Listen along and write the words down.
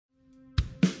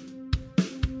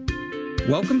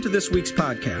Welcome to this week's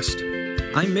podcast.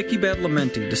 I'm Mickey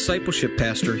Badalamenti, Discipleship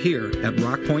Pastor here at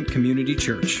Rock Point Community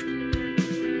Church.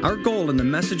 Our goal in the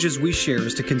messages we share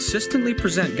is to consistently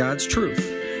present God's truth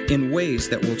in ways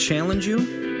that will challenge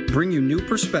you, bring you new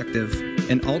perspective,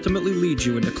 and ultimately lead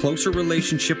you into closer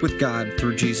relationship with God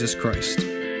through Jesus Christ.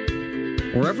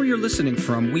 Wherever you're listening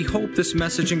from, we hope this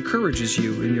message encourages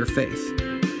you in your faith.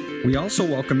 We also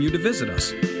welcome you to visit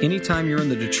us anytime you're in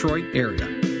the Detroit area.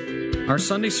 Our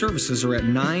Sunday services are at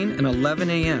 9 and 11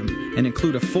 a.m. and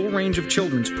include a full range of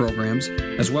children's programs,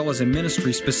 as well as a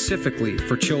ministry specifically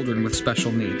for children with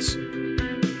special needs.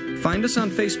 Find us on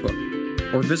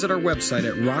Facebook or visit our website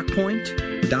at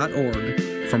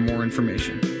rockpoint.org for more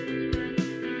information.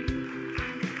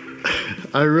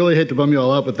 I really hate to bum you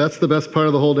all out, but that's the best part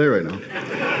of the whole day right now.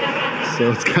 So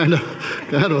it's kind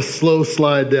of a slow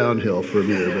slide downhill from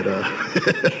here, but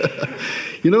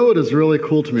you know what is really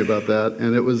cool to me about that,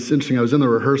 and it was interesting, I was in the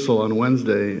rehearsal on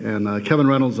Wednesday, and Kevin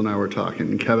Reynolds and I were talking,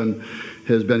 and Kevin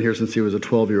has been here since he was a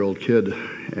 12-year-old kid,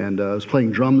 and I was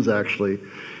playing drums actually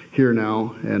here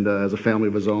now, and as a family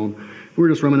of his own. We were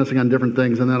just reminiscing on different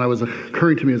things, and then it was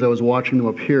occurring to me as I was watching them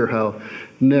up here how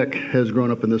Nick has grown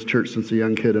up in this church since a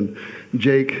young kid, and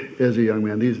Jake as a young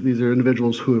man. These are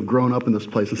individuals who have grown up in this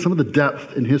place, and some of the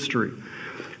depth in history.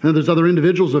 And there's other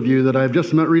individuals of you that I've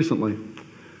just met recently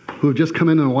who have just come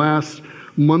in the last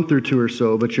month or two or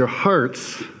so, but your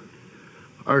hearts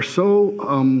are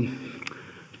so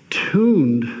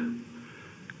tuned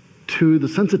to the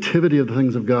sensitivity of the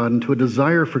things of God and to a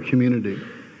desire for community.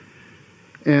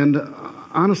 And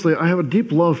honestly, I have a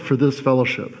deep love for this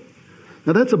fellowship.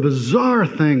 Now, that's a bizarre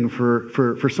thing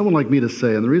for someone like me to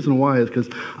say, and the reason why is because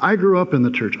I grew up in the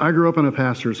church. I grew up in a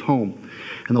pastor's home,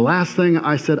 and the last thing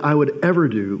I said I would ever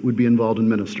do would be involved in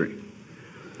ministry.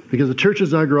 Because the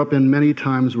churches I grew up in many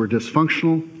times were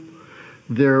dysfunctional.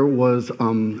 There was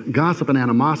gossip and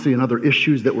animosity and other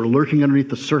issues that were lurking underneath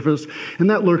the surface, and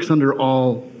that lurks under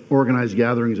all organized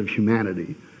gatherings of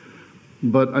humanity.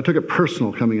 But I took it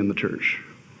personal coming in the church.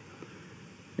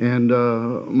 And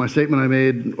my statement I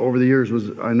made over the years was,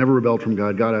 I never rebelled from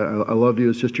God. God, I love you.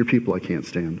 It's just your people I can't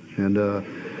stand. And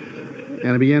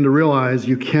I began to realize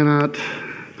you cannot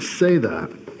say that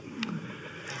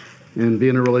and be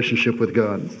in a relationship with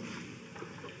God.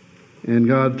 And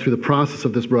God, through the process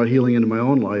of this, brought healing into my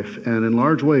own life. And in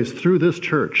large ways, through this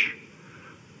church,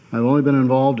 I've only been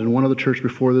involved in one other church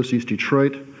before this, East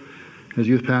Detroit, as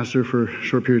youth pastor for a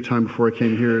short period of time before I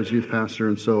came here as youth pastor.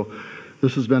 And so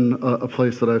this has been a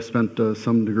place that I've spent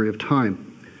some degree of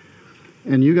time.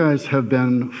 And you guys have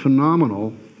been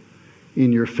phenomenal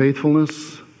in your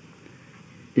faithfulness,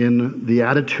 in the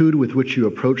attitude with which you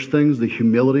approach things, the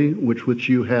humility with which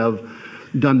you have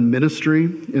done ministry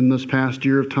in this past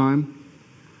year of time.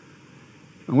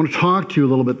 I want to talk to you a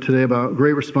little bit today about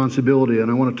great responsibility, and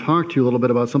I want to talk to you a little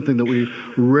bit about something that we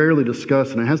rarely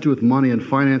discuss, and it has to do with money and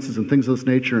finances and things of this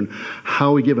nature and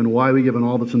how we give and why we give and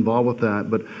all that's involved with that.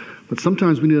 But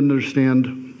sometimes we need to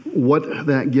understand what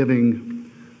that giving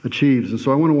achieves. And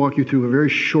so I want to walk you through a very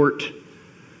short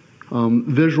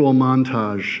visual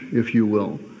montage, if you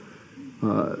will.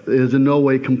 It is in no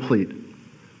way complete,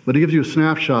 but it gives you a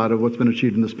snapshot of what's been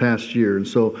achieved in this past year. And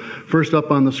so first up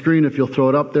on the screen, if you'll throw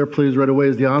it up there, please, right away,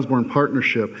 is the Osborne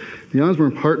Partnership. The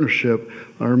Osborne Partnership,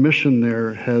 our mission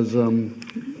there has,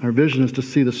 our vision is to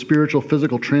see the spiritual,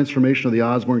 physical transformation of the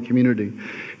Osborne community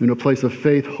into a place of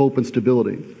faith, hope, and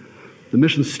stability. The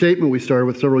mission statement we started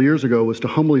with several years ago was to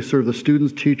humbly serve the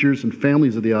students, teachers, and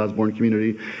families of the Osborne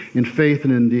community in faith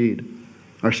and in deed.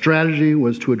 Our strategy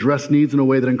was to address needs in a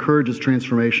way that encourages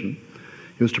transformation.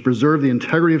 It was to preserve the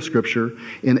integrity of Scripture,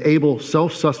 enable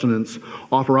self-sustenance,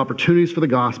 offer opportunities for the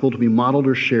gospel to be modeled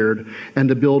or shared, and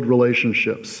to build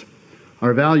relationships.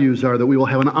 Our values are that we will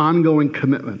have an ongoing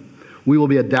commitment. We will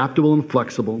be adaptable and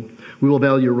flexible. We will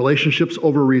value relationships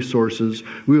over resources.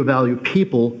 We will value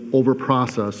people over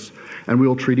process. And we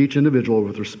will treat each individual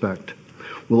with respect.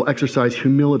 We will exercise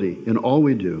humility in all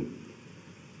we do.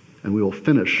 And we will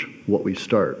finish what we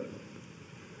start.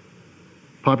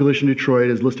 Population of Detroit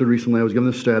is listed recently. I was given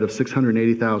the stat of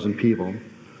 680,000 people.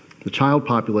 The child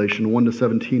population, 1 to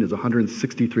 17, is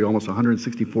 163, almost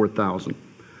 164,000.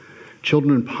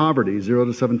 Children in poverty, 0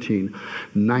 to 17,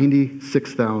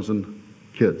 96,000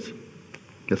 kids.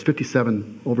 That's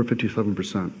over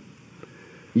 57%.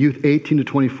 Youth 18 to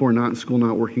 24, not in school,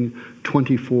 not working,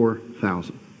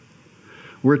 24,000.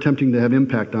 We're attempting to have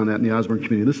impact on that in the Osborne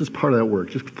community. This is part of that work.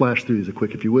 Just flash through these a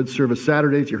quick, if you would. Service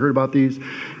Saturdays, you heard about these.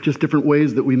 Just different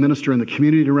ways that we minister in the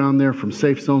community around there, from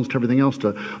safe zones to everything else,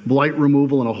 to blight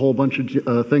removal and a whole bunch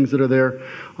of things that are there.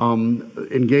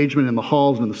 Engagement in the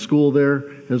halls and in the school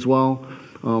there as well.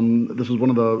 This was one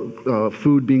of the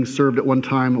food being served at one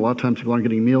time. A lot of times people aren't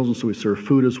getting meals, and so we serve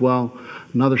food as well.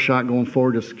 Another shot going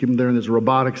forward, just keep them there, and there's a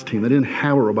robotics team. They didn't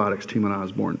have a robotics team in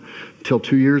Osborne until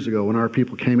 2 years ago when our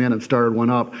people came in and started one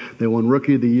up. They won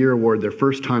Rookie of the Year award their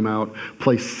first time out,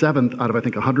 placed 7th out of, I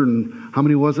think, 100 and, how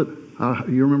many was it?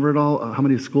 You remember it all? How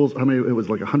many schools? How many? It was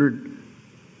like 100.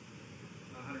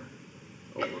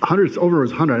 100, over it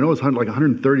was 100. I know it was like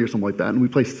 130 or something like that, and we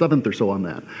placed 7th or so on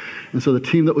that. And so the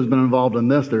team that was been involved in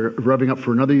this, they're revving up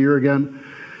for another year again,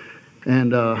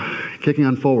 and kicking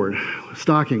on forward.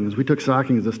 Stockings. We took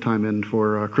stockings this time in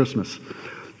for Christmas.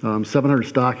 700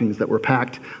 stockings that were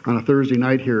packed on a Thursday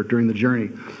night here during the journey.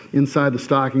 Inside the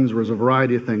stockings was a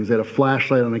variety of things. They had a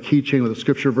flashlight on a keychain with a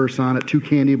scripture verse on it, 2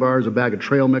 candy bars, a bag of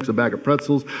trail mix, a bag of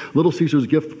pretzels, Little Caesars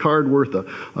gift card worth a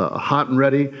hot and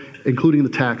ready, including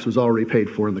the tax was already paid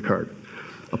for in the card.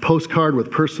 A postcard with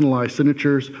personalized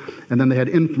signatures, and then they had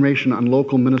information on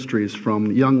local ministries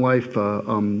from Young Life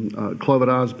Club at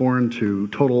Osborne to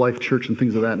Total Life Church and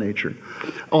things of that nature.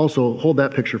 Also, hold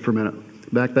that picture for a minute.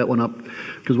 Back that one up,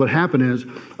 because what happened is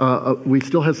we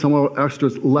still had some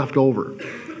extras left over,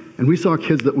 and we saw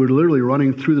kids that were literally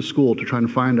running through the school to try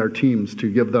and find our teams to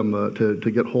give them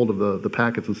to get hold of the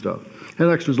packets and stuff. Had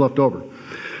extras left over,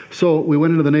 so we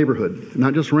went into the neighborhood,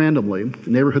 not just randomly.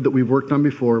 The neighborhood that we've worked on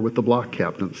before with the block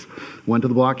captains. Went to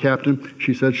the block captain.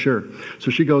 She said sure. So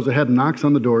she goes ahead and knocks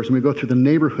on the doors, and we go through the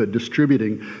neighborhood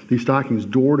distributing these stockings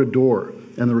door to door,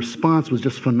 and the response was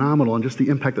just phenomenal, and just the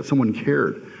impact that someone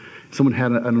cared. Someone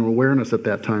had an awareness at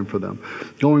that time for them.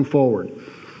 Going forward,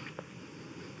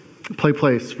 Play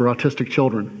Place for autistic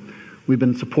children. We've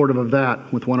been supportive of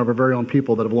that with one of our very own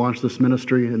people that have launched this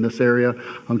ministry in this area to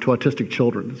autistic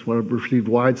children. It's received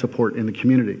wide support in the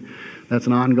community. That's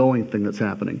an ongoing thing that's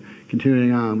happening.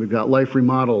 Continuing on, we've got Life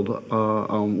Remodeled,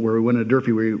 where we went to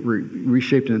Durfee. We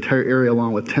reshaped an entire area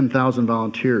along with 10,000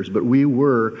 volunteers, but we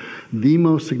were the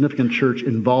most significant church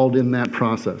involved in that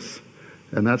process,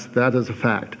 and that is a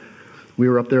fact. We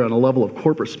were up there on a level of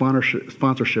corporate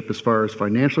sponsorship as far as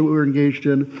financially what we were engaged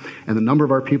in, and the number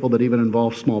of our people that even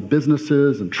involved small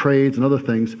businesses and trades and other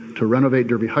things to renovate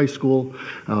Derby High School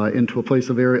into a place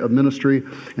of ministry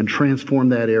and transform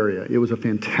that area. It was a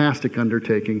fantastic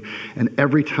undertaking, and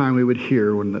every time we would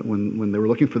hear when they were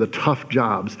looking for the tough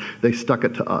jobs, they stuck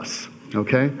it to us.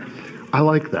 Okay? I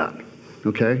like that.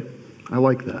 Okay? I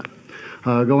like that.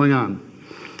 Going on.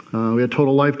 We had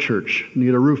Total Life Church,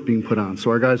 needed a roof being put on. So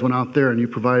our guys went out there, and you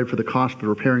provided for the cost of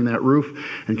repairing that roof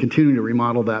and continuing to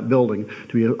remodel that building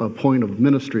to be a point of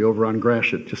ministry over on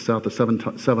Gratiot, just south of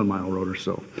 7 Mile Road or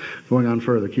so. Going on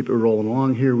further, keep it rolling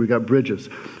along here, we got Bridges.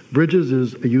 Bridges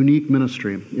is a unique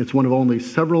ministry. It's one of only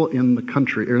several in the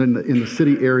country, or in the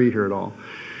city area here at all.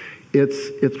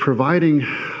 It's providing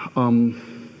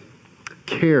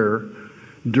care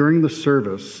during the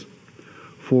service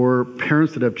for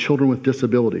parents that have children with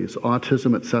disabilities,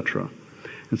 autism, etc.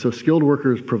 And so skilled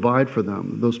workers provide for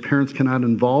them. Those parents cannot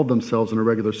involve themselves in a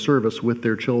regular service with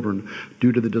their children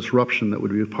due to the disruption that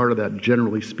would be a part of that,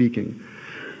 generally speaking.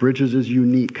 Bridges is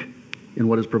unique in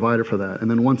what is provided for that. And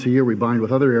then once a year we bind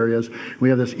with other areas. We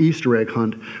have this Easter egg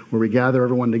hunt where we gather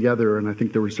everyone together, and I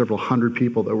think there were several hundred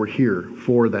people that were here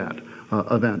for that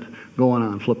event, going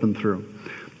on, flipping through.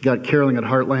 Got caroling at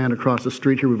Heartland across the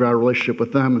street here. We've got a relationship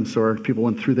with them, and so our people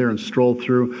went through there and strolled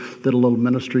through, did a little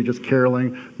ministry, just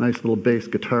caroling. Nice little bass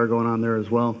guitar going on there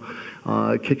as well.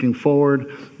 Kicking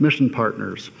forward, mission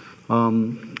partners.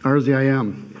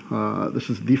 RZIM,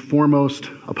 this is the foremost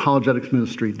apologetics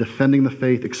ministry, defending the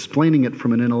faith, explaining it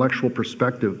from an intellectual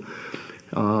perspective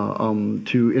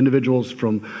to individuals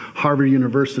from Harvard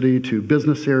University to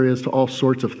business areas to all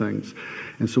sorts of things.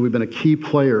 And so we've been a key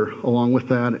player along with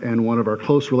that, and one of our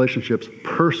close relationships,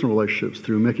 personal relationships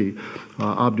through Mickey,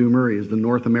 Abdu Murray is the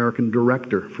North American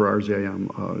director for RZIM,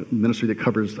 a ministry that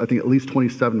covers, I think, at least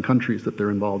 27 countries that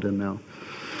they're involved in now.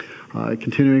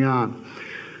 Continuing on,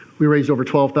 we raised over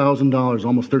 $12,000,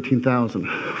 almost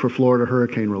 $13,000 for Florida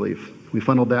hurricane relief. We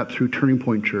funneled that through Turning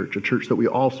Point Church, a church that we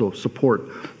also support,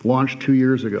 launched 2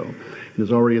 years ago, and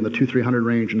is already in the 200-300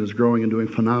 range and is growing and doing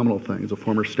phenomenal things. A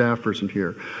former staff person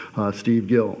here, Steve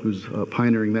Gill, who's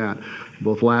pioneering that,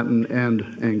 both Latin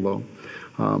and Anglo.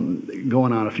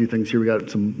 Going on a few things here. We got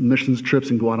some missions trips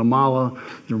in Guatemala.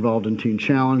 They're involved in Teen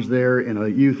Challenge there, in a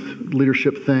youth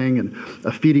leadership thing, and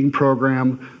a feeding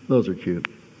program. Those are cute.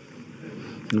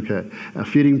 Okay. A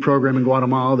feeding program in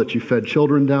Guatemala that you fed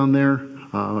children down there.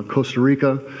 Costa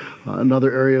Rica,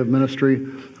 another area of ministry,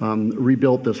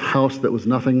 rebuilt this house that was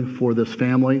nothing for this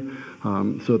family.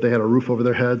 so that they had a roof over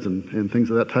their heads and things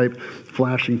of that type.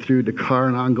 Flashing through Dakar,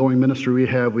 an ongoing ministry we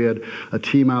have. We had a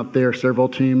team out there, several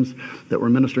teams, that were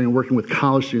ministering and working with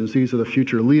college students. These are the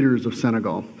future leaders of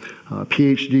Senegal,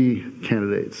 PhD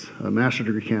candidates, master's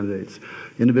degree candidates,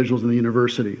 individuals in the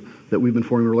university that we've been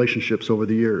forming relationships over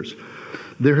the years.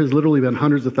 There has literally been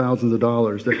hundreds of thousands of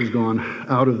dollars that has gone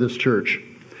out of this church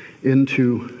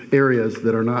into areas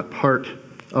that are not part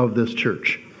of this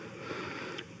church.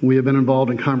 We have been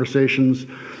involved in conversations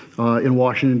in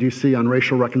Washington, D.C. on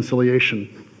racial reconciliation.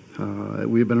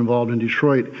 We've been involved in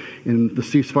Detroit in the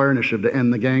Ceasefire Initiative to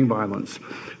end the gang violence,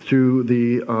 through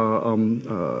the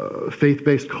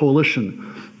faith-based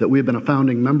coalition that we've been a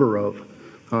founding member of.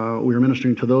 We are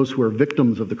ministering to those who are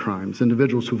victims of the crimes,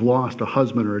 individuals who've lost a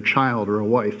husband or a child or a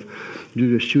wife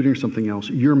due to shooting or something else.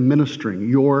 You're ministering.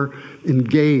 You're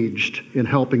engaged in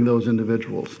helping those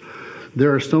individuals.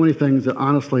 There are so many things that,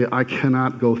 honestly, I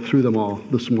cannot go through them all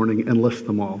this morning and list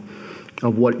them all,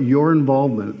 of what your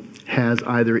involvement has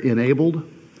either enabled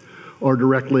or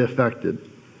directly affected.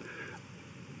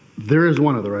 There is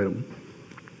one other item.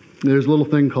 There's a little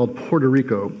thing called Puerto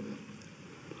Rico.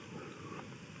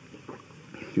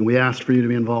 And we asked for you to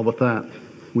be involved with that.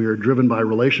 We are driven by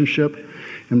relationship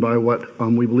and by what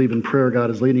we believe in prayer God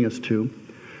is leading us to.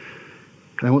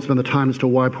 And I won't spend the time as to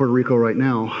why Puerto Rico right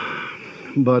now.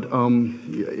 But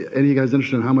any of you guys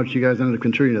interested in how much you guys ended up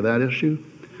contributing to that issue?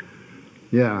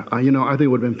 Yeah, I think it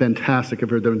would have been fantastic if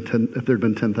there had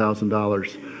been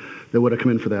 $10,000 that would have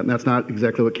come in for that. And that's not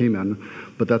exactly what came in,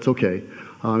 but that's okay.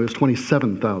 It was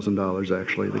 $27,000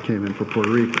 actually that came in for Puerto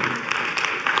Rico.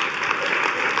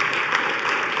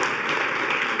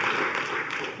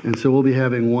 And so we'll be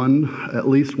having at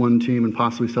least one team and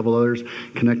possibly several others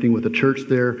connecting with the church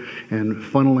there and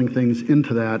funneling things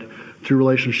into that through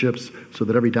relationships so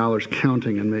that every dollar's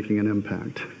counting and making an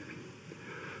impact.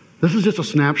 This is just a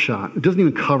snapshot. It doesn't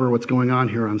even cover what's going on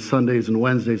here on Sundays and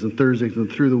Wednesdays and Thursdays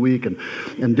and through the week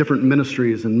and different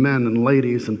ministries and men and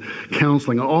ladies and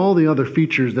counseling and all the other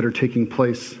features that are taking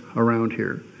place around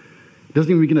here. It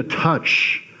doesn't even begin to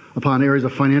touch upon areas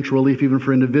of financial relief even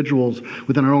for individuals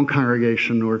within our own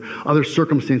congregation or other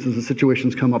circumstances and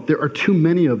situations come up. There are too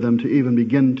many of them to even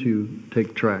begin to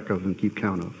take track of and keep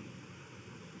count of.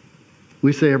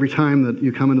 We say every time that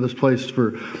you come into this place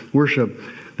for worship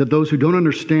that those who don't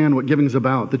understand what giving is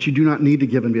about, that you do not need to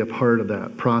give and be a part of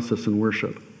that process in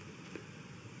worship.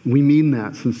 We mean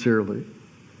that sincerely.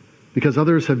 Because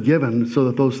others have given so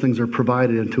that those things are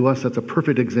provided, and to us that's a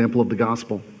perfect example of the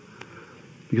gospel.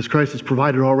 Because Christ has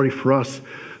provided already for us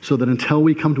so that until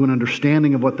we come to an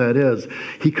understanding of what that is,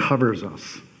 He covers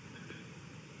us.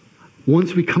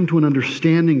 Once we come to an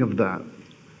understanding of that,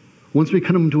 once we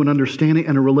come to an understanding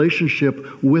and a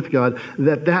relationship with God,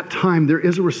 at that time there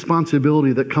is a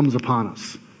responsibility that comes upon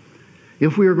us.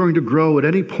 If we are going to grow at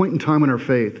any point in time in our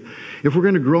faith, if we're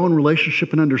going to grow in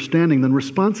relationship and understanding, then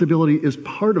responsibility is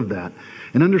part of that.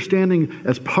 And understanding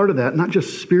as part of that, not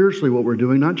just spiritually what we're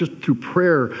doing, not just through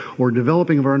prayer or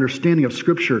developing of our understanding of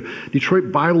Scripture.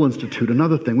 Detroit Bible Institute,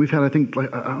 another thing. We've had, I think, I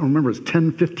don't remember, it's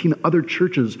 10, 15 other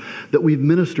churches that we've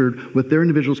ministered with their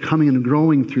individuals coming and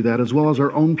growing through that, as well as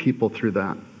our own people through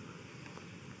that.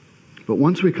 But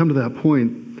once we come to that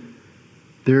point,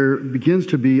 there begins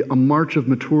to be a march of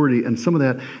maturity, and some of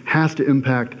that has to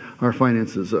impact our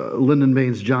finances. Lyndon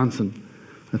Baines Johnson,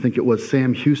 I think it was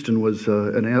Sam Houston was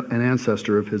an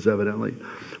ancestor of his, evidently.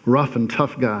 Rough and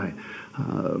tough guy,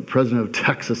 president of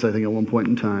Texas, I think, at one point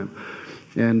in time.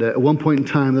 And at one point in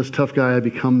time, this tough guy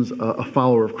becomes a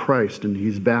follower of Christ, and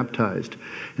he's baptized.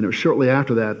 And it was shortly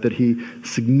after that that he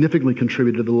significantly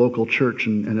contributed to the local church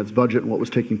and its budget and what was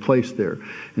taking place there.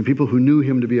 And people who knew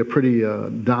him to be a pretty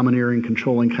domineering,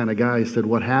 controlling kind of guy said,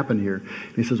 "What happened here?"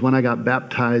 And he says, "When I got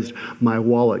baptized, my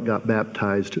wallet got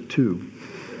baptized too."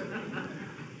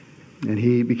 And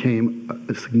he became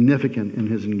significant in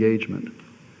his engagement.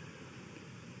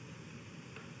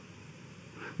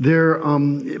 There,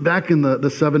 back in the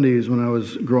 70s when I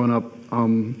was growing up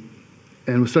and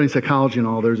was studying psychology and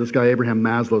all, there's this guy, Abraham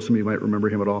Maslow. Some of you might remember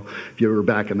him at all if you were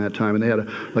back in that time. And they had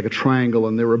like a triangle,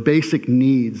 and there were basic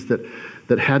needs that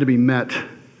had to be met.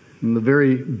 And the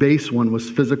very base one was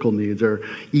physical needs, or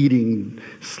eating,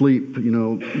 sleep,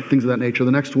 things of that nature.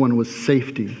 The next one was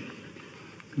safety,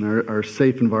 and our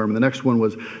safe environment. The next one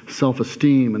was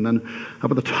self-esteem. And then up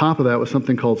at the top of that was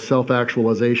something called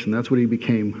self-actualization. That's what he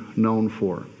became known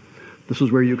for. This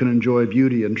is where you can enjoy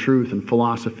beauty and truth and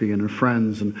philosophy and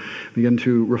friends and begin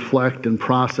to reflect and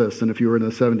process. And if you were in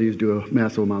the 70s, do a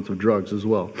massive amounts of drugs as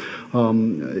well.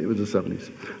 It was the 70s.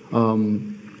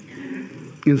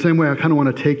 In the same way, I kind of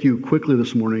want to take you quickly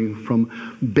this morning from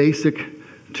basic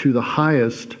to the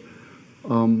highest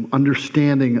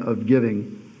understanding of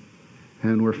giving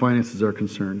and where finances are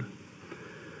concerned.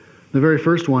 The very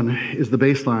first one is the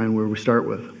baseline where we start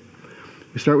with.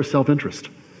 We start with self-interest.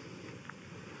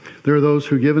 There are those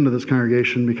who give into this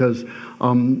congregation because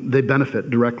they benefit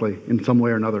directly in some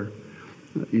way or another.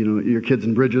 You know, your kids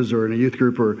in Bridges or in a youth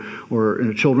group or in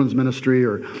a children's ministry,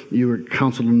 or you were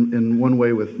counseled in one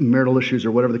way with marital issues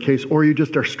or whatever the case, or you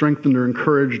just are strengthened or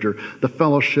encouraged, or the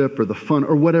fellowship or the fun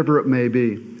or whatever it may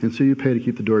be. And so you pay to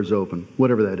keep the doors open,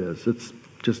 whatever that is. It's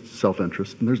just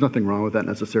self-interest. And there's nothing wrong with that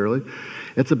necessarily.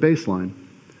 It's a baseline.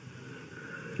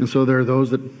 And so there are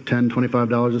those that $10,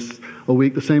 $25 a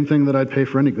week, the same thing that I'd pay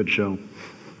for any good show,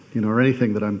 you know, or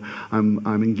anything that I'm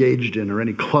engaged in, or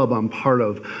any club I'm part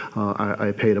of,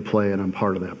 I pay to play, and I'm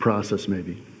part of that process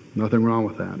maybe. Nothing wrong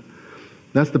with that.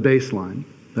 That's the baseline.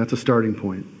 That's a starting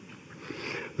point.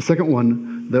 The second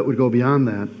one that would go beyond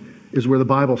that is where the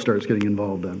Bible starts getting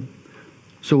involved in.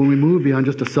 So when we move beyond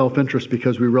just a self-interest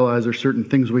because we realize there's certain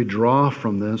things we draw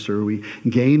from this or we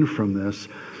gain from this,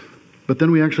 but then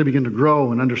we actually begin to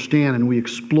grow and understand, and we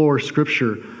explore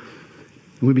Scripture,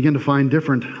 and we begin to find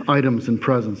different items and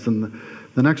presence. And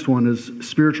the next one is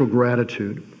spiritual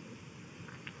gratitude.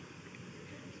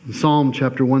 In Psalm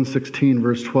chapter 116,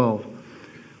 verse 12,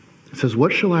 it says,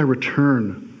 "What shall I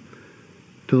return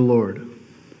to the Lord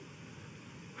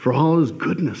for all His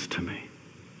goodness to me?"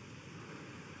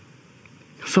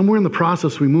 Somewhere in the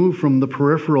process, we move from the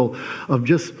peripheral of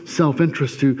just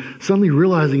self-interest to suddenly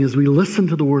realizing, as we listen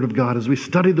to the Word of God, as we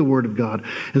study the Word of God,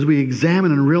 as we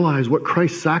examine and realize what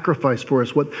Christ sacrificed for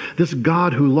us, what this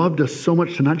God who loved us so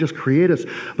much to not just create us,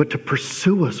 but to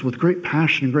pursue us with great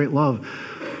passion and great love,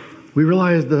 we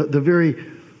realize the very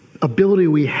ability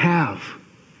we have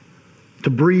to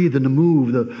breathe and to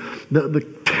move, the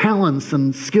talents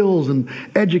and skills and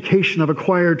education I've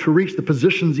acquired to reach the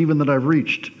positions even that I've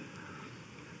reached.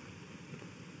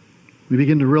 We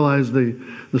begin to realize the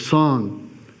song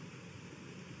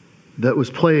that was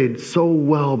played so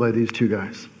well by these two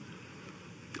guys.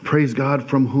 Praise God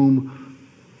from whom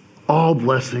all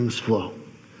blessings flow.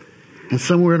 And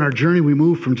somewhere in our journey we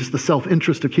move from just the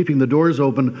self-interest of keeping the doors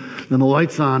open and the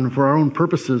lights on for our own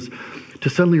purposes to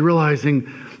suddenly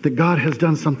realizing that God has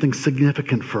done something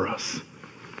significant for us.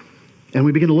 And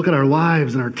we begin to look at our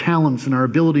lives and our talents and our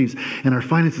abilities and our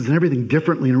finances and everything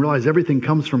differently and realize everything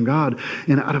comes from God.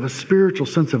 And out of a spiritual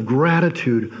sense of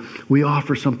gratitude, we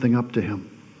offer something up to Him.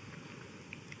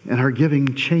 And our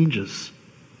giving changes.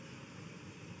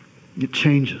 It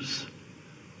changes.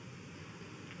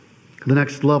 The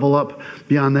next level up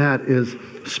beyond that is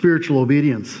spiritual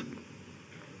obedience.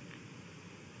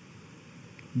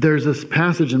 There's this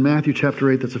passage in Matthew chapter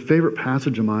 8 that's a favorite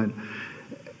passage of mine.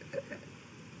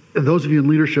 And those of you in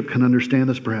leadership can understand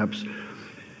this perhaps.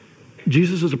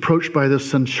 Jesus is approached by this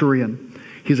centurion.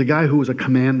 He's a guy who was a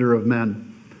commander of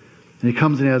men. And he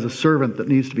comes and he has a servant that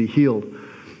needs to be healed.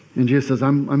 And Jesus says,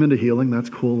 I'm into healing. That's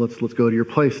cool. Let's go to your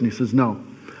place. And he says, no,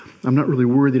 I'm not really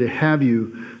worthy to have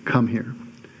you come here.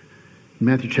 In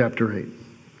Matthew chapter 8.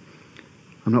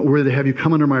 I'm not worthy to have you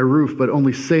come under my roof, but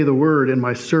only say the word and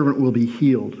my servant will be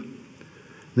healed.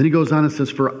 Then he goes on and says,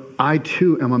 for I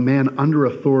too am a man under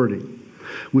authority,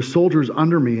 with soldiers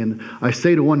under me, and I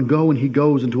say to one, go, and he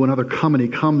goes, and to another, come, and he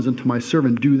comes, and to my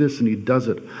servant, do this, and he does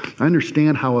it. I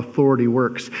understand how authority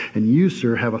works, and you,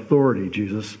 sir, have authority,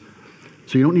 Jesus.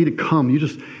 So you don't need to come.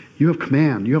 You have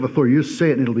command. You have authority. You just say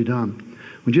it, and it'll be done.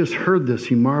 When Jesus heard this,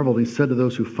 he marveled, and he said to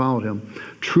those who followed him,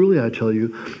 truly I tell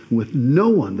you,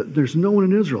 there's no one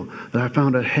in Israel that I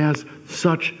found that has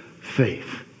such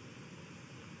faith.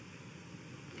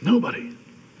 Nobody.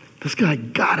 This guy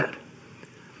got it.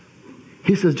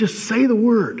 He says, just say the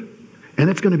word, and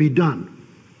it's going to be done.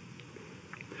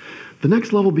 The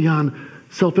next level beyond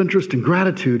self-interest and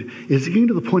gratitude is getting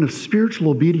to the point of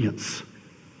spiritual obedience.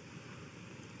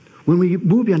 When we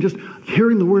move beyond just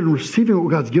hearing the word and receiving what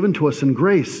God's given to us in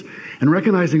grace and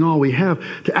recognizing all we have,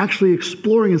 to actually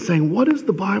exploring and saying, what does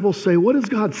the Bible say? What does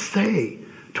God say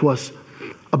to us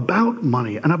about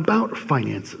money and about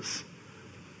finances?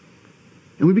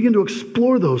 And we begin to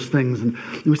explore those things, and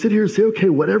we sit here and say, okay,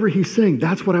 whatever he's saying,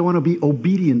 that's what I want to be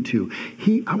obedient to.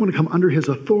 I want to come under his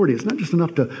authority. It's not just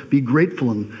enough to be grateful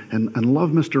and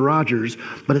love Mr. Rogers,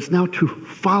 but it's now to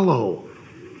follow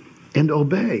and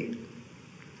obey.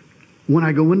 When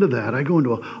I go into that, I go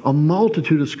into a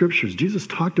multitude of scriptures. Jesus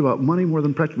talked about money more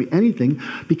than practically anything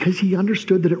because he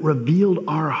understood that it revealed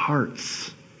our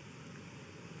hearts,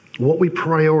 what we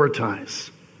prioritize,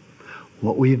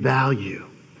 what we value,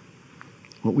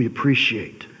 what we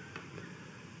appreciate.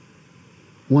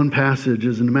 One passage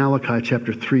is in Malachi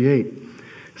chapter 3:8.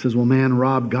 It says, well, man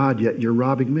robbed God, yet you're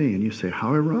robbing me. And you say,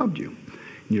 how I robbed you?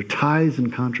 your tithes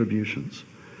and contributions.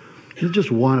 This is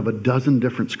just one of a dozen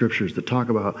different scriptures that talk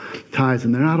about tithes,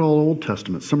 and they're not all Old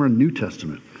Testament. Some are New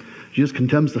Testament. Jesus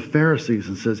condemns the Pharisees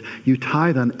and says, you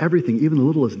tithe on everything, even the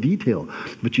littlest detail,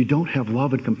 but you don't have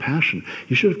love and compassion.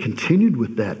 You should have continued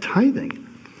with that tithing,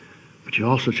 but you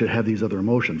also should have these other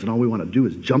emotions. And all we want to do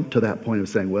is jump to that point of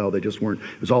saying, well, they just weren't,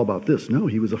 it was all about this. No,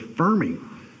 he was affirming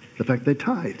the fact they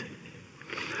tithed.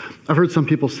 I've heard some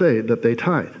people say that they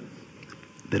tithe.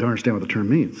 They don't understand what the term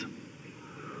means.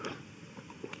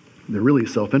 They're really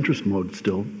self-interest mode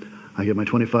still. I get my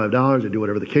 $25, I do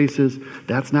whatever the case is.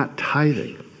 That's not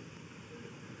tithing.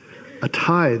 A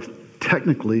tithe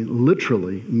technically,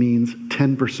 literally means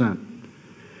 10%.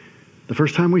 The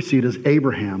first time we see it is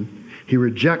Abraham. He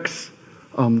rejects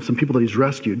some people that he's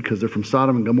rescued because they're from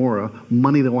Sodom and Gomorrah,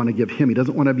 money they want to give him. He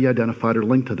doesn't want to be identified or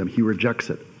linked to them. He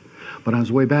rejects it. But on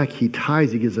his way back, he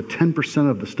tithes. He gives a 10%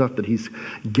 of the stuff that he's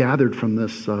gathered from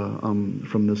this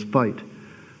fight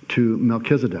to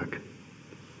Melchizedek,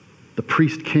 the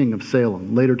priest king of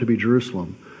Salem, later to be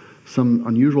Jerusalem. Some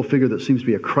unusual figure that seems to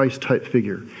be a Christ-type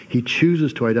figure. He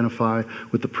chooses to identify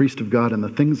with the priest of God and the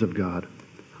things of God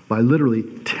by literally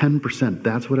 10%.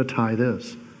 That's what a tithe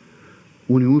is.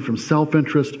 When we move from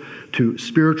self-interest to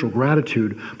spiritual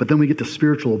gratitude, but then we get to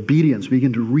spiritual obedience, we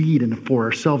begin to read and for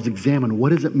ourselves examine, what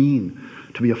does it mean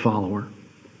to be a follower?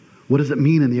 What does it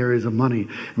mean in the areas of money?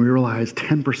 And we realize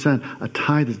 10%, a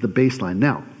tithe is the baseline.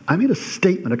 Now, I made a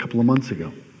statement a couple of months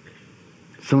ago.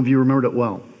 Some of you remembered it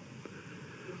well.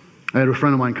 I had a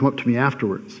friend of mine come up to me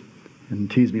afterwards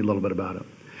and tease me a little bit about it.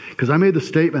 Because I made the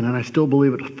statement, and I still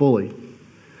believe it fully.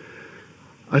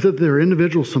 I said there are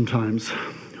individuals sometimes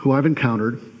who I've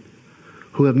encountered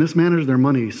who have mismanaged their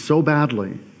money so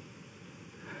badly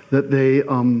that they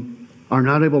are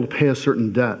not able to pay a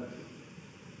certain debt.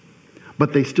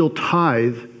 But they still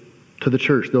tithe to the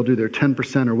church. They'll do their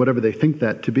 10% or whatever they think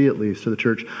that to be, at least, to the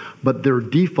church. But they're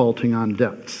defaulting on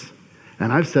debts.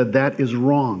 And I've said that is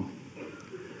wrong.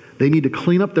 They need to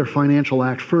clean up their financial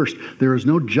act first. There is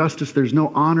no justice, there's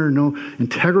no honor, no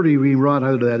integrity being brought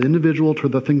either to that individual or to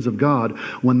the things of God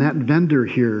when that vendor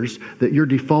hears that you're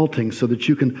defaulting so that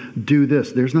you can do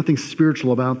this. There's nothing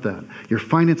spiritual about that. Your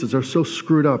finances are so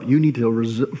screwed up. You need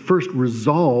to first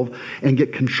resolve and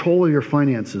get control of your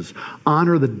finances.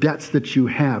 Honor the debts that you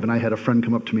have. And I had a friend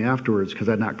come up to me afterwards because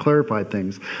I had not clarified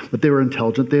things, but they were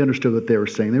intelligent. They understood what they were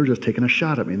saying. They were just taking a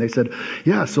shot at me. And they said,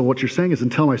 yeah, so what you're saying is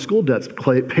until my school debt's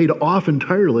paid off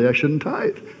entirely, I shouldn't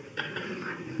tithe.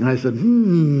 And I said,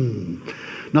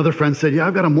 Another friend said, yeah,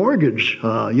 I've got a mortgage,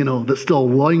 that's still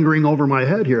lingering over my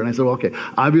head here. And I said, well, okay,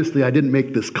 obviously I didn't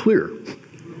make this clear.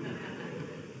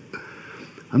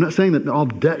 I'm not saying that all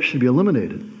debt should be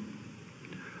eliminated.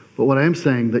 But what I am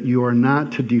saying that you are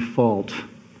not to default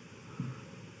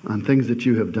on things that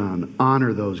you have done.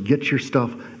 Honor those. Get your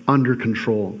stuff under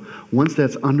control. Once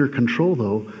that's under control,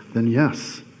 though, then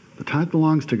yes, the tithe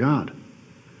belongs to God.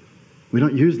 We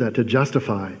don't use that to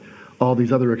justify all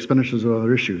these other expenditures or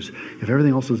other issues. If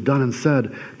everything else is done and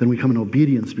said, then we come in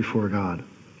obedience before God.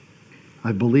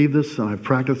 I believe this and I've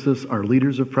practiced this. Our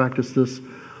leaders have practiced this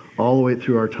all the way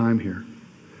through our time here.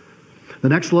 The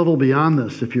next level beyond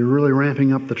this, if you're really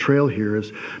ramping up the trail here,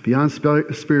 is beyond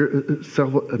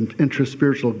self-interest,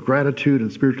 spiritual gratitude,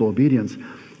 and spiritual obedience,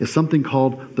 is something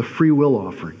called the free will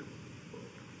offering.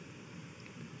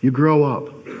 You grow up,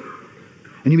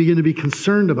 and you begin to be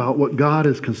concerned about what God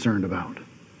is concerned about.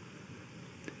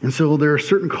 And so there are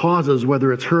certain causes,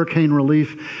 whether it's hurricane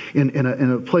relief in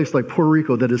a place like Puerto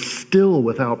Rico that is still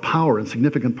without power in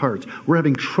significant parts. We're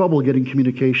having trouble getting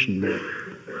communication there.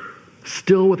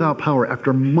 Still without power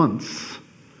after months.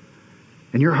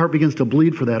 And your heart begins to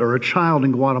bleed for that. Or a child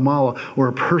in Guatemala, or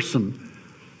a person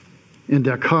in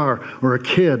Dakar, or a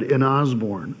kid in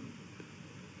Osborne.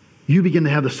 You begin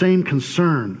to have the same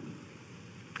concern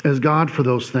as God for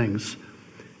those things.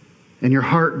 And your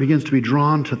heart begins to be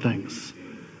drawn to things.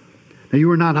 Now,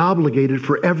 you are not obligated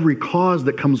for every cause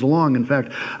that comes along. In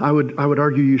fact, I would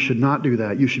argue you should not do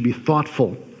that. You should be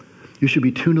thoughtful. You should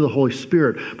be tuned to the Holy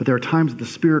Spirit. But there are times that the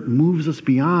Spirit moves us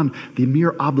beyond the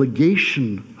mere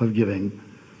obligation of giving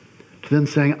to then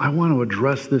saying, I want to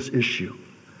address this issue.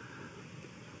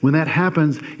 When that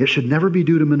happens, it should never be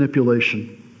due to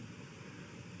manipulation.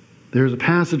 There's a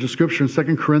passage of Scripture in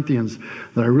 2 Corinthians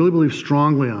that I really believe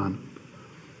strongly on.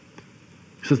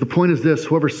 It says, the point is this,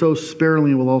 whoever sows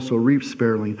sparingly will also reap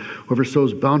sparingly. Whoever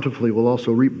sows bountifully will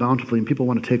also reap bountifully. And people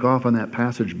want to take off on that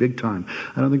passage big time.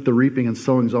 I don't think the reaping and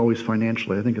sowing is always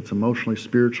financially. I think it's emotionally,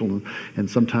 spiritual, and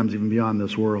sometimes even beyond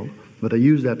this world. But they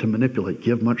use that to manipulate.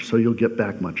 Give much so you'll get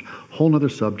back much. Whole other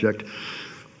subject.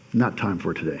 Not time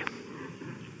for today.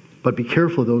 But be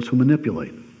careful of those who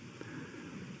manipulate.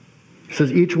 It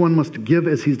says each one must give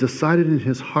as he's decided in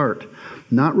his heart,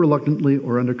 not reluctantly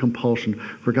or under compulsion,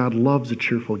 for God loves a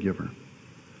cheerful giver.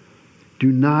 Do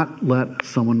not let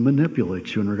someone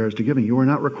manipulate you in regards to giving. You are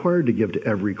not required to give to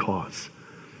every cause.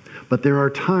 But there are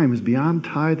times beyond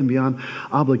tithe and beyond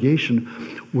obligation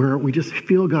where we just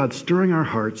feel God stirring our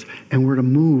hearts and we're to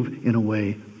move in a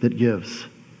way that gives.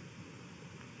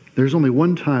 There's only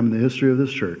one time in the history of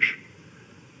this church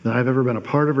that I've ever been a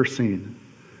part of or seen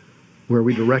where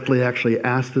we directly actually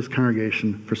asked this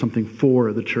congregation for something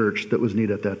for the church that was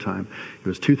needed at that time. It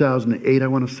was 2008, I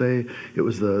want to say. It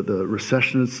was the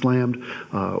recession had slammed.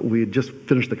 We had just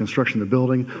finished the construction of the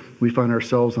building. We found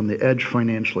ourselves on the edge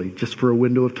financially, just for a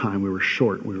window of time. We were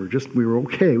short. We were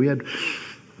okay. We had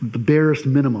the barest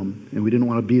minimum, and we didn't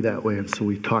want to be that way. And so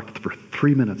we talked for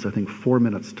 3 minutes, I think 4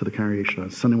 minutes to the congregation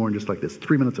on Sunday morning, just like this,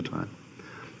 3 minutes a time.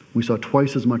 We saw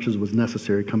twice as much as was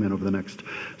necessary come in over the next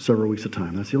several weeks of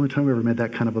time. That's the only time we ever made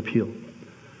that kind of appeal.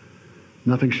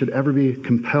 Nothing should ever be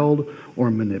compelled or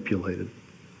manipulated.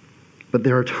 But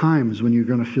there are times when you're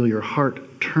going to feel your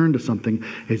heart turn to something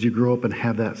as you grow up and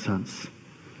have that sense.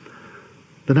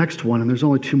 The next one, and there's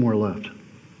only 2 more left,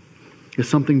 is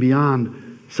something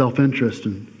beyond self-interest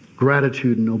and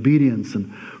gratitude and obedience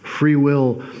and free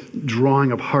will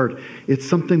drawing of heart. It's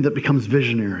something that becomes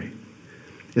visionary.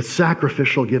 It's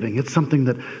sacrificial giving. It's something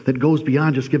that goes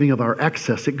beyond just giving of our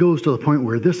excess. It goes to the point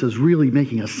where this is really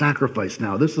making a sacrifice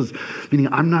now. This is meaning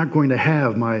I'm not going to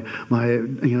have my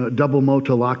double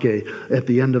mocha latte at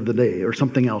the end of the day or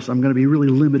something else. I'm going to be really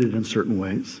limited in certain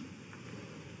ways.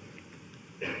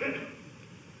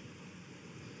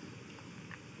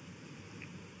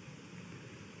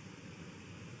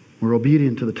 We're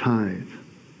obedient to the tithe.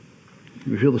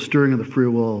 We feel the stirring of the free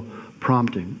will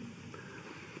prompting.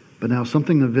 But now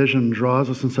something the vision draws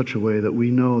us in such a way that we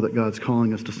know that God's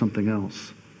calling us to something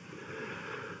else.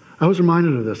 I was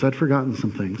reminded of this. I'd forgotten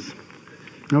some things.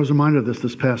 I was reminded of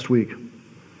this past week.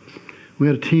 We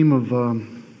had a team of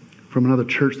from another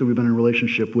church that we've been in a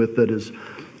relationship with that is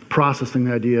processing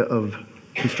the idea of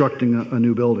constructing a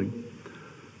new building.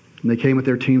 And they came with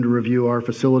their team to review our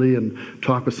facility and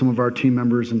talk with some of our team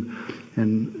members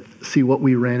and see what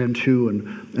we ran into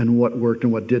and what worked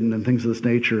and what didn't and things of this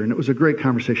nature. And it was a great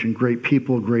conversation, great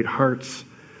people, great hearts.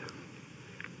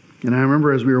 And I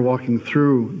remember as we were walking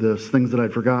through this, things that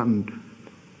I'd forgotten.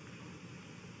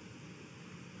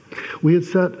 We had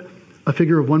set a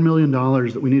figure of $1 million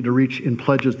that we needed to reach in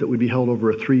pledges that would be held over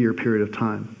a 3-year period of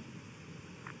time.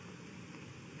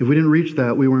 If we didn't reach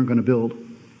that, we weren't going to build.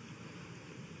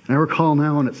 And I recall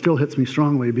now, and it still hits me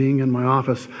strongly, being in my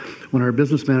office when our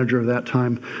business manager of that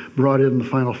time brought in the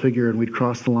final figure and we'd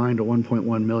crossed the line to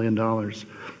 $1.1 million. And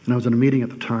I was in a meeting at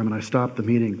the time and I stopped the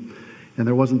meeting. And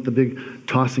there wasn't the big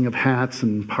tossing of hats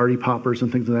and party poppers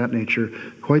and things of that nature.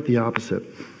 Quite the opposite.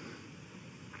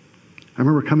 I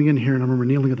remember coming in here and I remember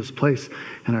kneeling at this place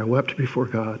and I wept before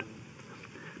God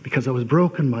because I was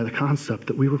broken by the concept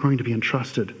that we were going to be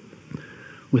entrusted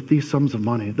with these sums of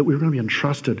money, that we were going to be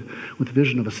entrusted with the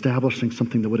vision of establishing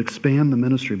something that would expand the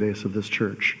ministry base of this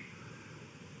church.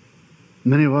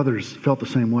 Many of others felt the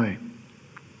same way.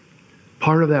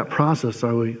 Part of that process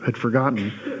I had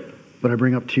forgotten, but I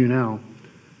bring up to you now,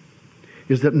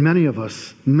 is that many of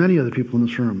us, many of the people in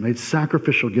this room, made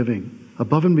sacrificial giving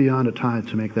above and beyond a tithe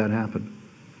to make that happen.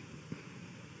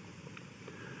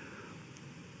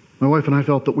 My wife and I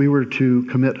felt that we were to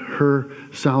commit her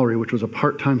salary, which was a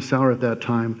part-time salary at that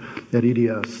time at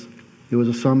EDS. It was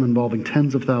a sum involving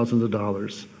tens of thousands of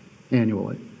dollars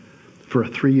annually for a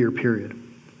 3-year period,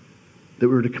 that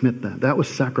we were to commit that. That was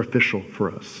sacrificial for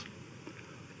us.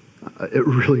 It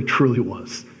really, truly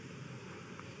was.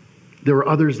 There were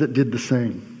others that did the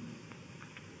same.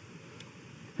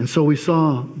 And so we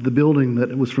saw the building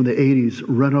that was from the 80s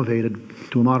renovated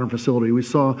to a modern facility. We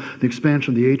saw the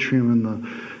expansion of the atrium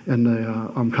and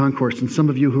the concourse. And some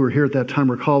of you who were here at that time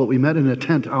recall that we met in a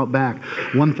tent out back,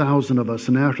 1,000 of us.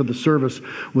 And after the service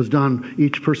was done,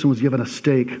 each person was given a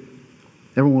stake.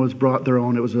 Everyone was brought their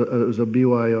own. It was a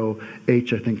BYOH,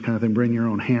 I think, kind of thing, bring your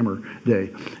own hammer day.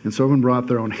 And so everyone brought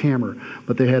their own hammer.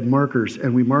 But they had markers,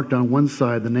 and we marked on one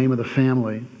side the name of the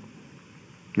family.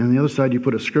 And on the other side, you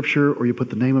put a scripture or you put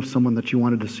the name of someone that you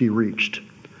wanted to see reached.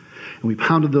 And we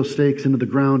pounded those stakes into the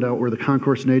ground out where the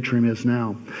concourse and atrium is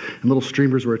now. And little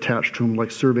streamers were attached to them like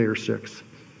Surveyor 6.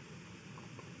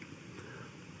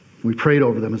 We prayed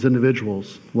over them as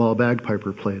individuals while a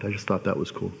bagpiper played. I just thought that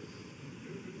was cool.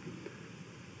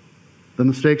 Then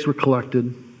the stakes were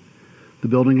collected. The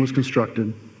building was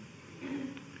constructed.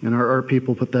 And our art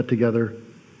people put that together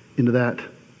into that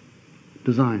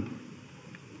design,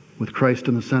 with Christ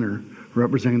in the center,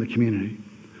 representing the community.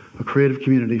 a creative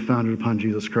community founded upon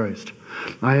Jesus Christ.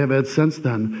 I have had since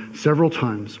then several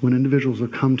times when individuals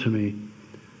have come to me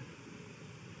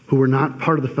who were not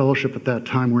part of the fellowship at that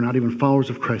time, were not even followers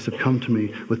of Christ, have come to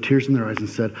me with tears in their eyes and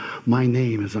said, my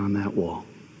name is on that wall.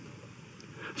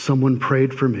 Someone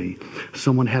prayed for me.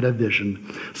 Someone had a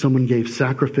vision. Someone gave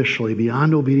sacrificially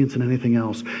beyond obedience and anything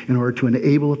else in order to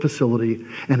enable a facility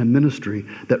and a ministry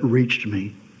that reached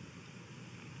me.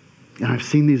 And I've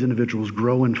seen these individuals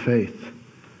grow in faith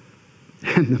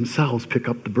and themselves pick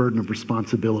up the burden of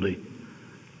responsibility.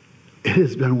 It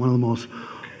has been one of the most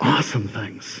awesome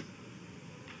things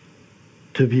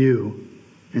to view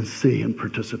and see and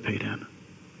participate in.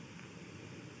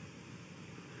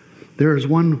 There is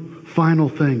one final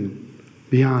thing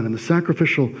beyond, and the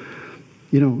sacrificial,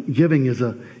 giving is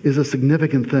a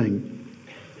significant thing.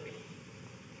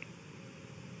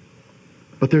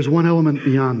 But there's one element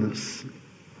beyond this,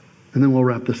 and then we'll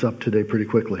wrap this up today pretty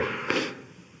quickly.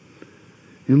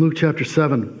 In Luke chapter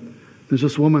 7, there's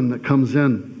this woman that comes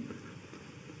in,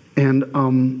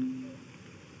 and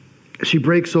she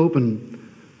breaks open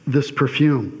this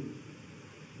perfume.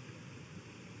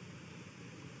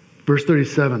 Verse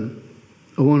 37.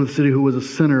 A woman of the city who was a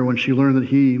sinner, when she learned that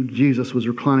he, Jesus, was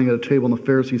reclining at a table in the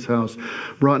Pharisee's house,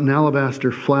 brought an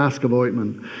alabaster flask of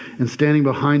ointment, and standing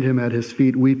behind him at his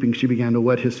feet, weeping, she began to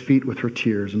wet his feet with her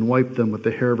tears, and wiped them with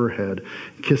the hair of her head,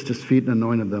 kissed his feet and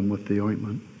anointed them with the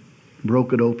ointment.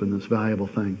 Broke it open, this valuable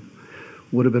thing.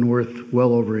 Would have been worth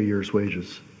well over a year's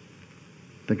wages.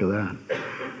 Think of that.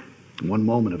 One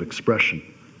moment of expression.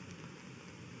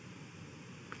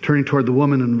 Turning toward the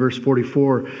woman in verse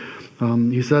 44,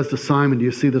 he says to Simon, do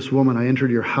you see this woman? I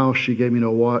entered your house. You gave me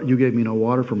no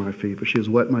water for my feet, but she has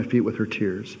wet my feet with her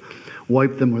tears,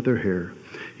 wiped them with her hair.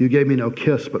 You gave me no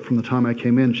kiss, but from the time I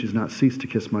came in, she's not ceased to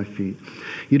kiss my feet.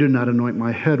 You did not anoint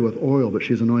my head with oil, but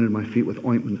she's anointed my feet with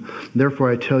ointment.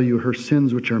 Therefore I tell you, her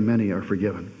sins, which are many, are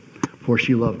forgiven, for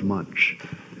she loved much.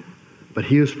 But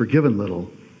he who is forgiven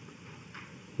little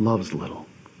loves little.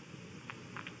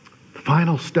 The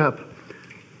final step,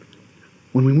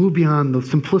 when we move beyond the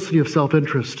simplicity of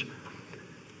self-interest,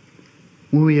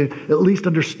 when we at least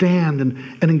understand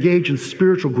and engage in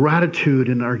spiritual gratitude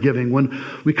in our giving, when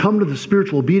we come to the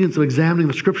spiritual obedience of examining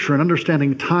the Scripture and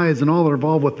understanding tithes and all that are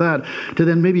involved with that, to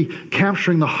then maybe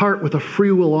capturing the heart with a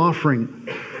free will offering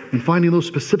and finding those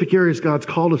specific areas God's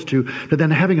called us to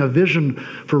then having a vision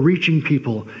for reaching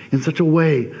people in such a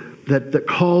way that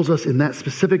calls us in that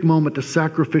specific moment to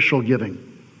sacrificial giving.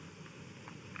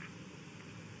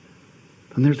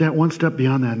 And there's that one step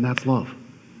beyond that, and that's love.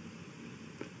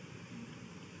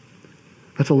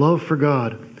 That's a love for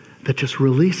God that just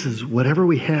releases whatever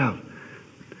we have.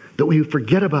 That we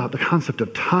forget about the concept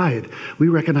of tithe. We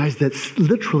recognize that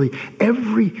literally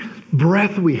every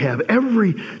breath we have,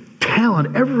 every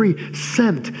talent, every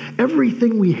cent,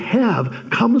 everything we have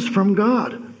comes from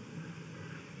God.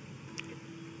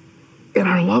 And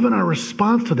our love and our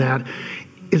response to that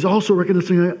is also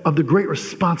recognizing of the great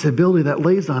responsibility that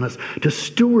lays on us to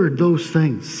steward those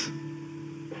things,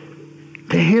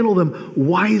 to handle them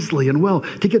wisely and well,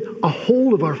 to get a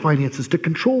hold of our finances, to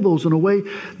control those in a way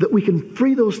that we can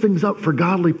free those things up for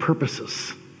godly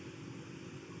purposes.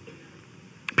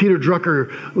 Peter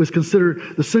Drucker was considered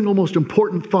the single most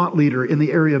important thought leader in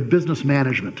the area of business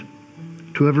management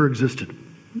to ever existed.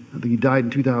 I think he died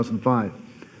in 2005.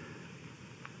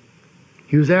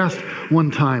 He was asked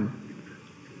one time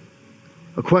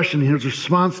a question. His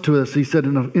response to this, he said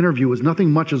in an interview, was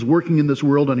nothing much is working in this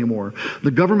world anymore.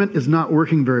 The government is not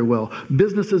working very well.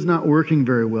 Business is not working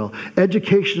very well.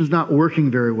 Education is not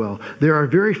working very well. There are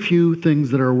very few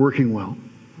things that are working well.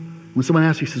 When someone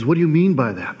asks, he says, what do you mean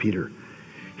by that, Peter?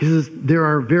 He says, there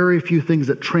are very few things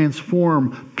that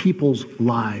transform people's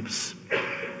lives.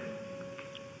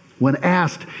 When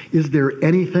asked, is there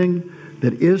anything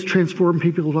that is transforming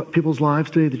people's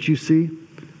lives today that you see?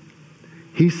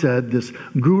 He said, this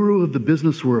guru of the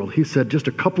business world, he said just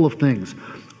a couple of things.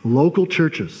 Local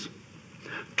churches,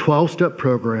 12-step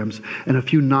programs, and a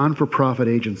few non-for-profit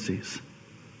agencies.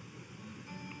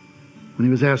 When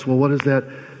he was asked, well, what does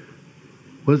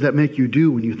that make you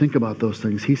do when you think about those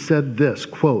things? He said this,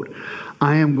 quote,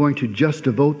 I am going to just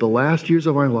devote the last years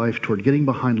of my life toward getting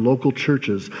behind local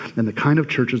churches and the kind of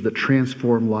churches that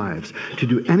transform lives. To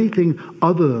do anything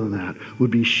other than that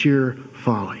would be sheer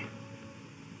folly.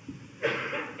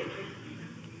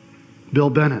 Bill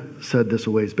Bennett said this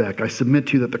a ways back. I submit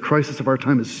to you that the crisis of our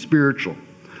time is spiritual,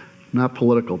 not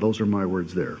political. Those are my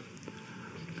words there.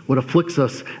 What afflicts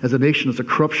us as a nation is a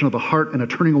corruption of the heart and a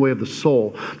turning away of the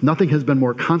soul. Nothing has been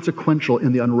more consequential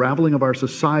in the unraveling of our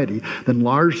society than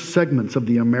large segments of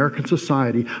the American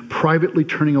society privately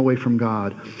turning away from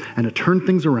God. And to turn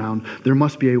things around, there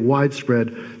must be a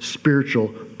widespread spiritual,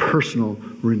 personal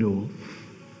renewal.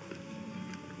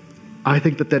 I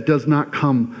think that does not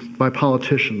come by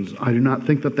politicians. I do not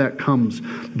think that comes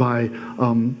by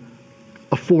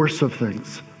a force of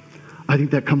things. I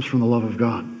think that comes from the love of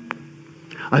God.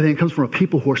 I think it comes from a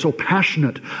people who are so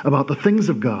passionate about the things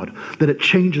of God that it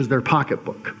changes their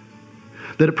pocketbook,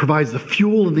 that it provides the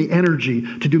fuel and the energy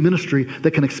to do ministry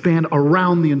that can expand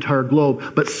around the entire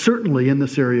globe, but certainly in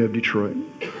this area of Detroit.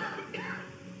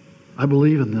 I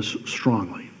believe in this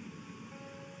strongly.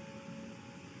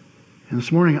 And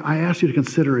this morning, I ask you to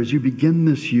consider as you begin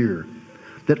this year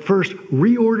that first,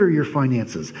 reorder your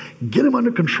finances. Get them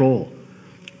under control.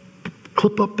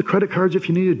 Clip up the credit cards if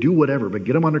you need to, do whatever, but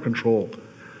get them under control.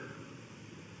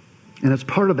 And as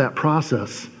part of that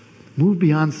process, move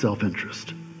beyond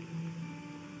self-interest.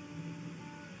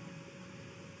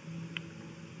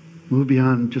 Move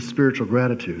beyond just spiritual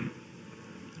gratitude.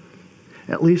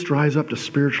 At least rise up to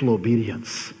spiritual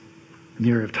obedience in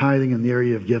the area of tithing and the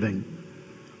area of giving.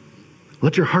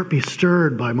 Let your heart be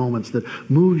stirred by moments that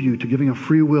move you to giving a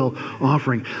free will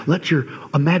offering. Let your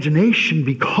imagination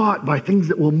be caught by things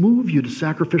that will move you to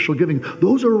sacrificial giving.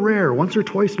 Those are rare, once or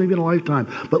twice maybe in a lifetime,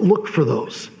 but look for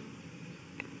those.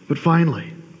 But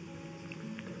finally,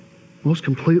 most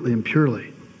completely and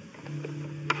purely,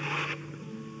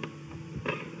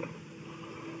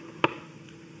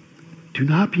 do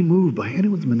not be moved by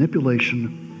anyone's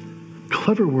manipulation,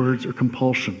 clever words, or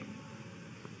compulsion.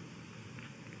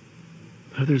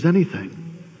 If there's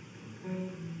anything,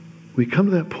 we come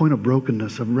to that point of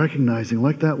brokenness, of recognizing,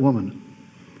 like that woman,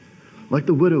 like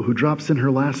the widow who drops in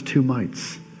her last 2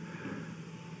 mites,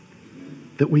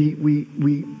 that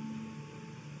we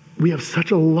have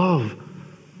such a love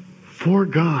for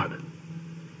God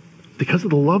because of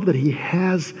the love that He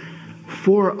has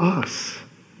for us,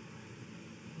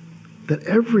 that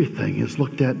everything is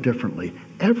looked at differently.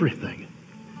 Everything.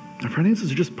 Our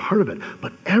finances are just part of it,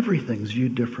 but everything's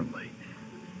viewed differently.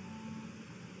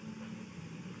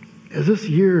 As this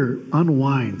year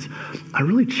unwinds, I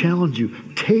really challenge you,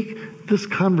 take this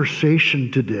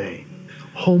conversation today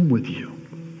home with you.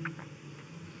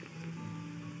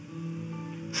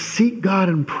 Seek God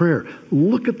in prayer.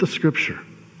 Look at the Scripture.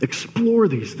 Explore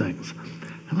these things.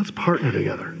 And let's partner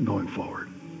together going forward.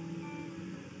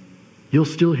 You'll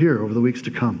still hear over the weeks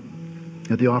to come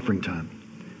at the offering time.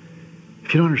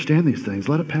 If you don't understand these things,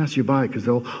 let it pass you by, because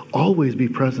they'll always be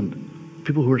present.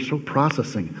 People who are still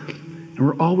processing. And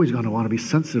we're always going to want to be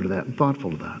sensitive to that and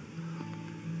thoughtful to that.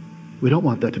 We don't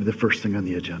want that to be the first thing on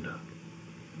the agenda.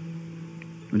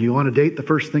 When you want to date, the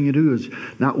first thing you do is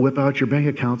not whip out your bank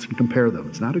accounts and compare them.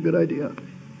 It's not a good idea.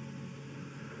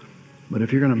 But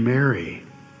if you're going to marry,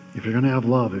 if you're going to have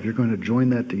love, if you're going to join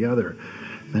that together,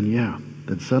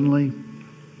 then suddenly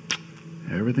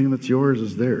everything that's yours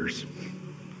is theirs.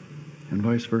 And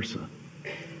vice versa.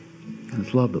 And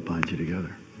it's love that binds you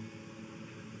together.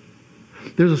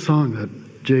 There's a song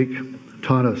that Jake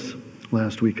taught us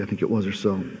last week, I think it was or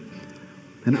so.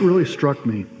 And it really struck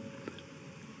me,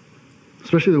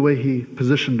 especially the way he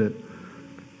positioned it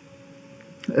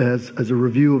as a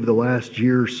review of the last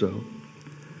year or so.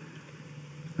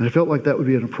 And I felt like that would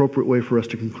be an appropriate way for us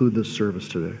to conclude this service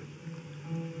today.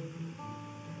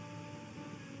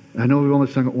 I know we've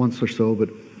only sung it once or so, but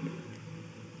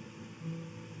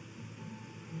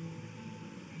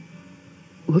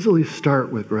let's at least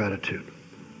start with gratitude.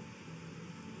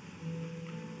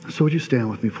 So would you stand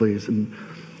with me, please? And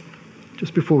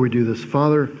just before we do this,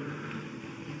 Father,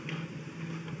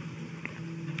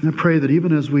 I pray that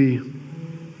even as we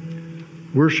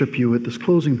worship you at this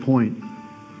closing point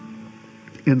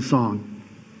in song,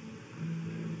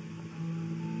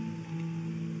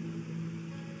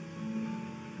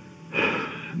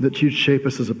 that you'd shape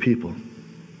us as a people.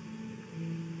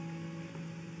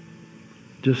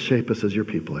 Just shape us as your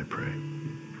people, I pray.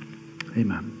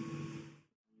 Amen.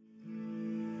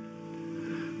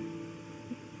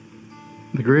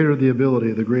 The greater the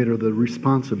ability, the greater the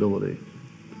responsibility.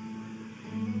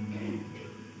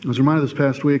 I was reminded this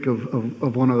past week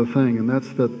of one other thing, and that's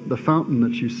that the fountain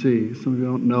that you see, some of you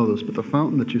don't know this, but the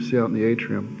fountain that you see out in the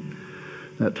atrium,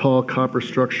 that tall copper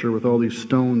structure with all these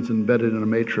stones embedded in a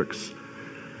matrix.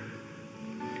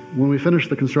 When we finished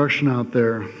the construction out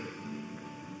there,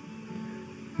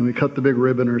 and we cut the big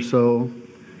ribbon or so,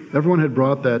 everyone had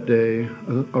brought that day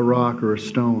a rock or a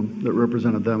stone that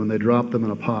represented them, and they dropped them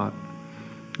in a pot.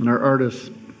 And our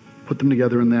artists put them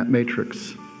together in that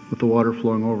matrix with the water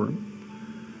flowing over them.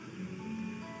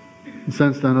 And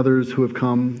since then, others who have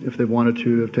come, if they wanted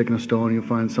to, have taken a stone. You'll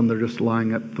find some that are just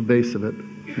lying at the base of it,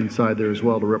 inside there as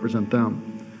well, to represent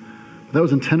them. But that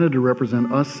was intended to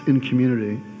represent us in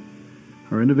community,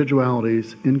 our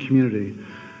individualities in community,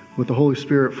 with the Holy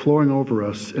Spirit flowing over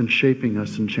us and shaping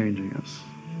us and changing us.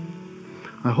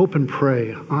 I hope and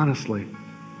pray, honestly,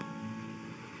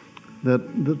 that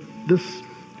this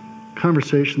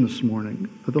conversation this morning,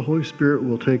 that the Holy Spirit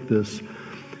will take this,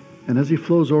 and as He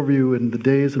flows over you in the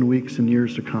days and weeks and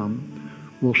years to come,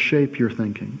 will shape your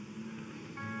thinking.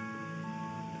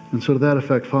 And so to that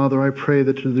effect, Father, I pray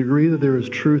that to the degree that there is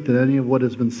truth in any of what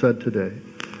has been said today,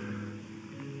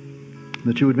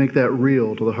 that you would make that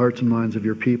real to the hearts and minds of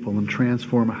your people and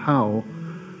transform how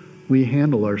we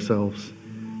handle ourselves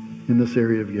in this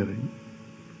area of giving.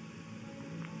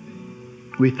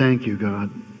 We thank you, God.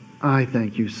 I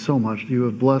thank you so much. You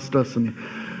have blessed us in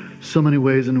so many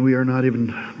ways, and we are not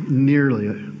even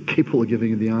nearly capable of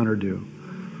giving you the honor due.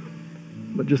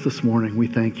 But just this morning, we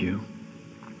thank you.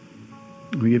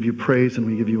 We give you praise and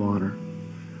we give you honor.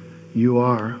 You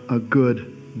are a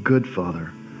good, good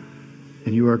Father,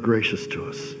 and you are gracious to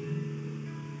us.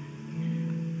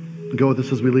 Go with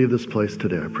us as we leave this place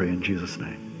today, I pray in Jesus'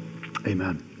 name.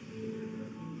 Amen.